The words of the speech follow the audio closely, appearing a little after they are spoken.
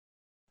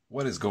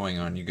What is going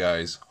on, you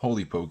guys?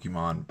 Holy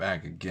Pokemon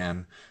back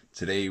again.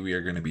 Today we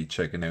are going to be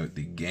checking out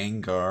the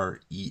Gengar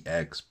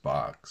EX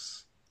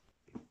box.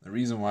 The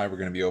reason why we're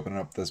going to be opening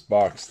up this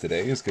box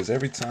today is because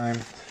every time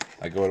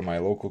I go to my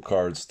local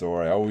card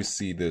store, I always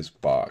see this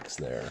box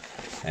there.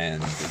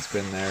 And it's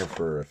been there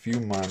for a few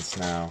months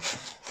now,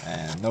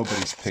 and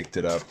nobody's picked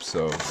it up,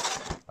 so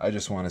I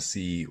just want to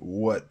see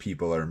what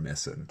people are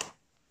missing.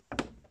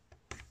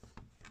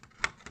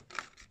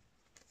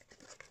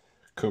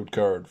 Code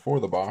card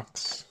for the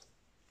box.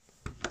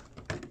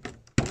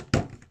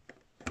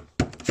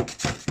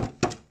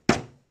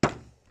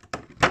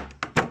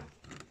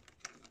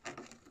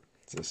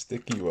 It's a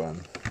sticky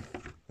one.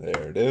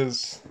 There it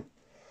is.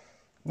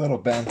 Little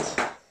bent.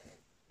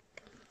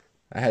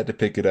 I had to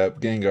pick it up.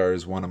 Gengar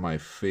is one of my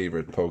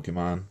favorite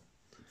Pokemon.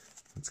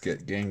 Let's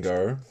get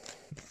Gengar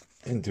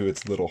into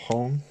its little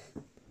home.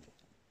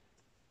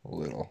 A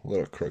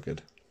little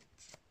crooked.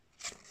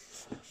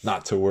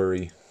 Not to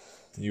worry.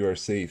 You are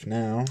safe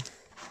now.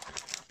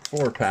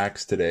 4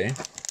 packs today.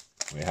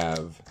 We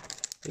have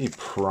a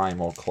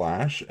Primal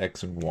Clash,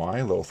 X and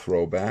Y, little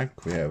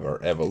throwback. We have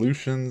our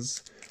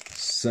Evolutions,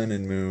 Sun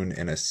and Moon,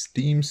 and a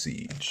Steam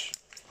Siege.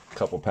 A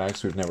couple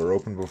packs we've never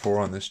opened before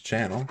on this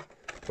channel.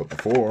 But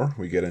before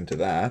we get into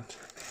that,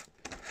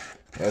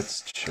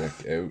 let's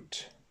check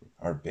out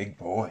our big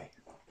boy.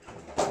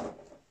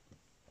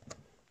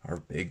 Our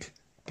big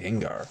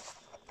Gengar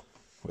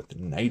with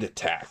Night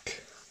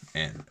Attack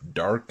and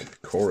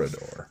Dark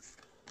Corridor.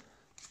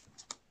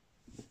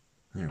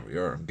 There we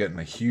are. I'm getting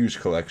a huge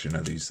collection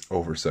of these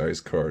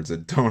oversized cards. I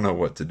don't know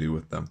what to do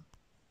with them.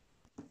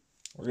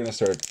 We're going to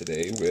start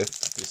today with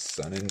the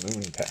Sun and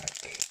Moon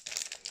pack.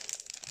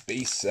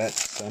 Base set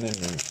Sun and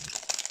Moon.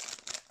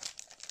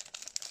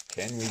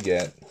 Can we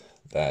get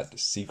that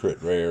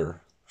secret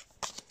rare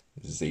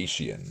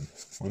Zacian?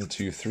 1,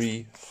 2,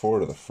 3, 4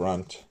 to the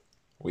front.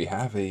 We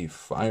have a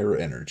Fire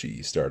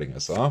Energy starting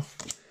us off.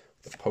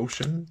 The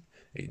Potion,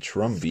 a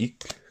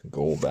Trumbeak,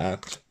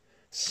 Golbat,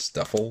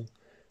 Stuffle,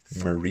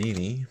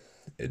 Marini,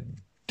 a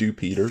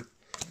Dewpeter,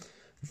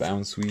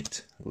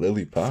 Bounsweet,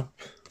 Lillipup,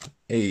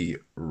 a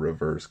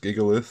Reverse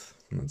Gigalith,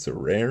 that's a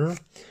rare,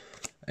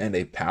 and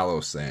a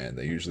Palossand.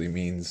 That usually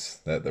means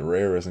that the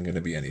rare isn't going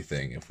to be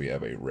anything if we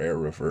have a rare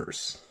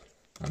reverse,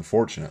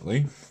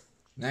 unfortunately.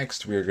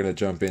 Next, we are going to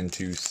jump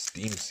into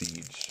Steam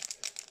Siege.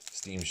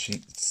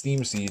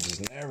 Steam Siege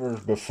is never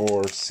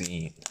before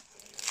seen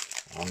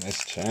on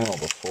this channel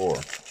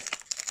before.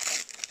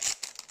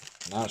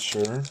 Not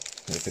sure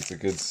if it's a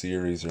good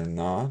series or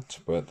not,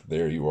 but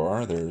there you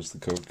are. There's the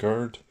code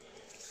card.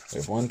 We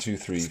have 1, 2,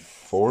 3,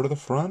 4 to the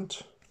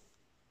front.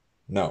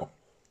 No.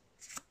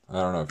 I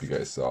don't know if you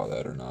guys saw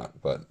that or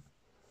not, but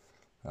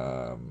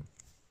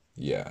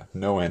yeah,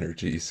 no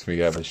energies. We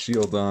have a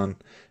Shieldon,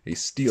 a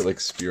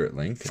Steelix Spirit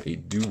Link, a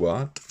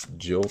Duat,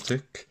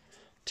 Joltik,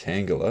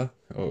 Tangela,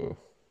 oh,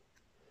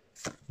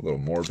 a little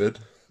morbid,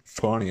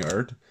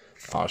 Pawniard,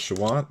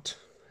 Oshawott,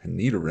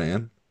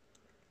 Nidoran.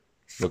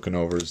 Looking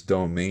over his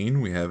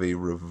domain, we have a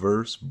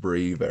Reverse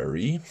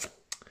Braviary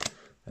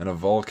and a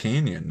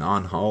Volcanion,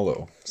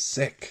 non-hollow.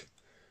 Sick.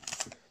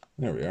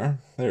 There we are.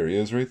 There he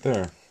is right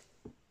there.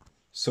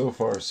 So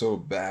far, so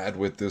bad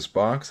with this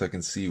box. I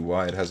can see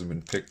why it hasn't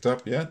been picked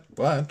up yet,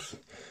 but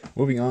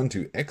moving on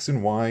to X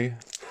and Y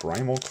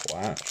Primal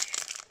Clash.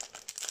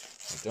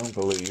 I don't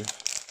believe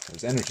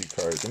there's energy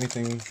cards.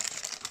 Anything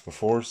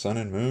before Sun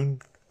and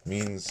Moon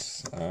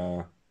means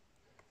no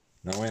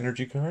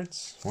energy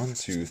cards. 1,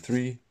 2,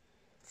 3,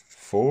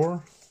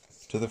 4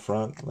 to the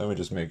front. Let me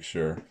just make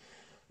sure.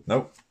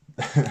 Nope.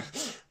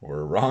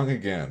 We're wrong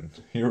again.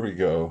 Here we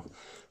go.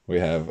 We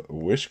have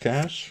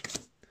Wishcash,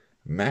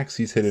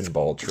 Maxie's Hidden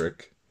Ball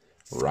Trick,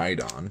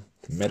 Rhydon,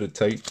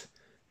 Meditite,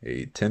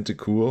 a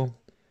Tentacool,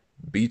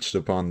 Beached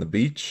Upon the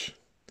Beach.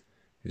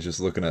 He's just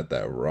looking at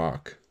that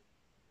rock.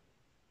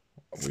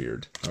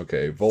 Weird.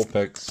 Okay,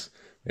 Vulpix.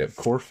 We have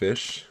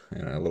Corphish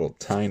and a little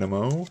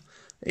Tynamo,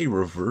 a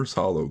Reverse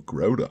Hollow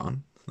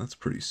Groudon. That's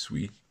pretty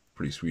sweet.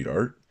 Pretty sweet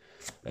art.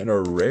 And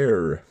our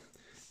rare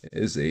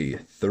is a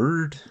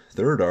third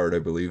art, I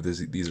believe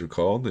these are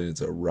called.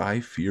 It's a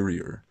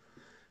Rhyperior.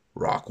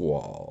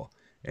 Rockwall.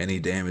 Any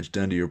damage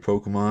done to your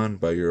Pokemon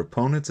by your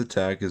opponent's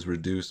attack is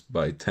reduced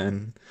by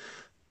 10.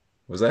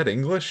 Was that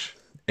English?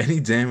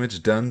 Any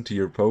damage done to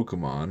your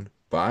Pokemon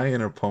by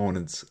an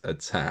opponent's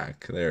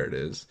attack, there it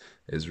is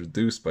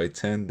reduced by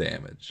 10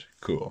 damage.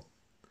 Cool.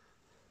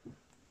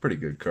 Pretty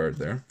good card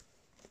there.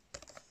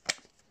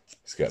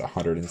 He's got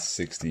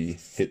 160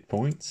 hit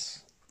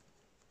points.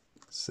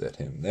 Set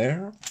him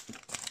there.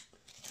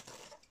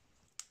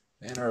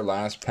 And our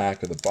last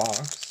pack of the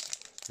box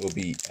will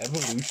be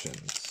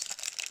Evolutions.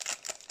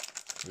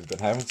 We've been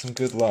having some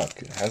good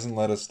luck. It hasn't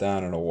let us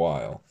down in a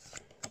while.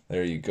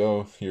 There you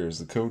go. Here's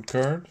the code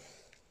card.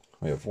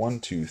 We have 1,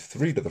 2,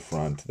 3 to the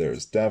front.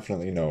 There's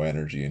definitely no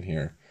energy in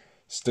here.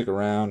 Stick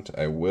around.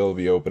 I will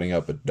be opening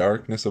up a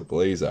Darkness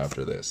Ablaze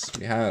after this.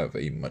 We have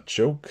a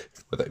Machoke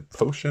with a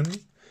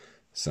Potion,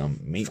 some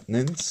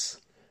Maintenance,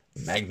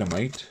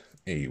 Magnemite,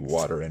 a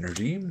Water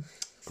Energy,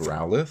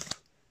 Growlithe,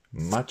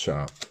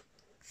 Machop,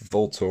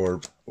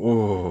 Voltorb.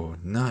 Oh,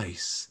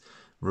 nice.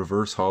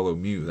 Reverse Hollow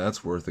Mew.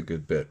 That's worth a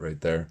good bit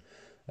right there.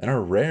 And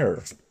our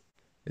rare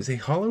is a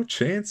Hollow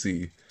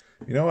Chansey.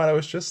 You know what? I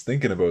was just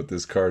thinking about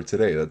this card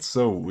today. That's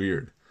so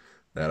weird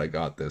that I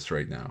got this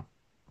right now.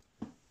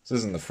 This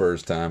isn't the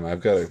first time.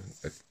 I've got a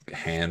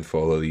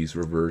handful of these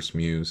reverse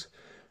Mews.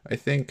 I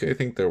think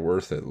they're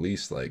worth at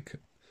least like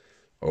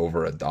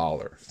over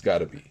 $1. It's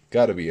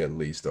gotta be at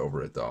least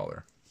over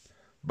 $1.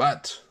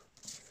 But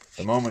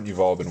the moment you've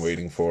all been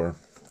waiting for,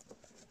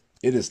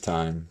 it is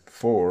time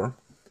for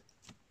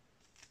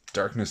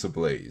Darkness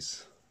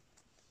Ablaze.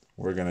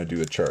 We're gonna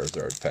do a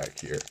Charizard pack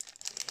here.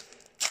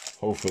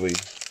 Hopefully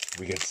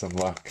we get some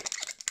luck.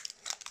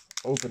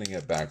 Opening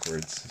it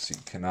backwards so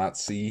you cannot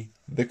see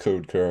the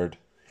code card.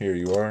 Here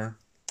you are.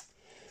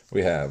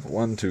 We have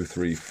 1, 2,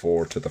 3,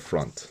 4 to the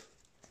front.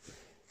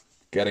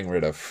 Getting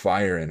rid of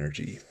fire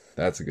energy.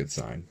 That's a good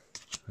sign.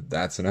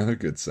 That's another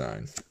good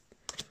sign.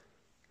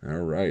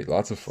 Alright,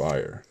 lots of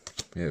fire.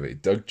 We have a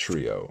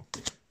Dugtrio,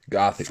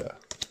 Gothita,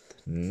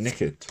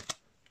 Nickit,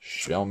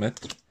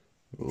 Shelmet,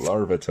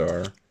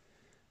 Larvitar,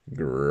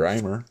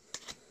 Grimer,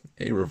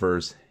 a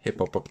reverse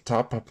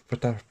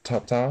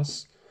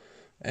Hippopotamus,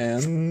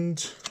 and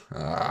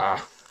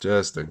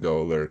just a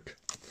Golurk.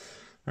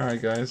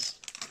 Alright guys,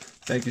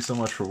 thank you so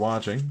much for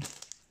watching.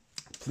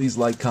 Please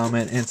like,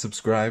 comment, and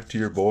subscribe to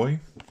your boy.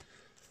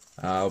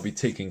 I'll be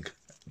taking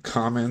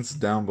comments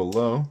down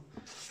below.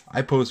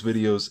 I post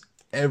videos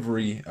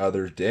every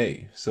other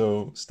day,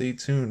 so stay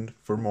tuned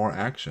for more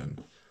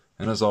action.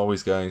 And as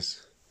always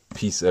guys,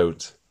 peace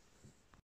out.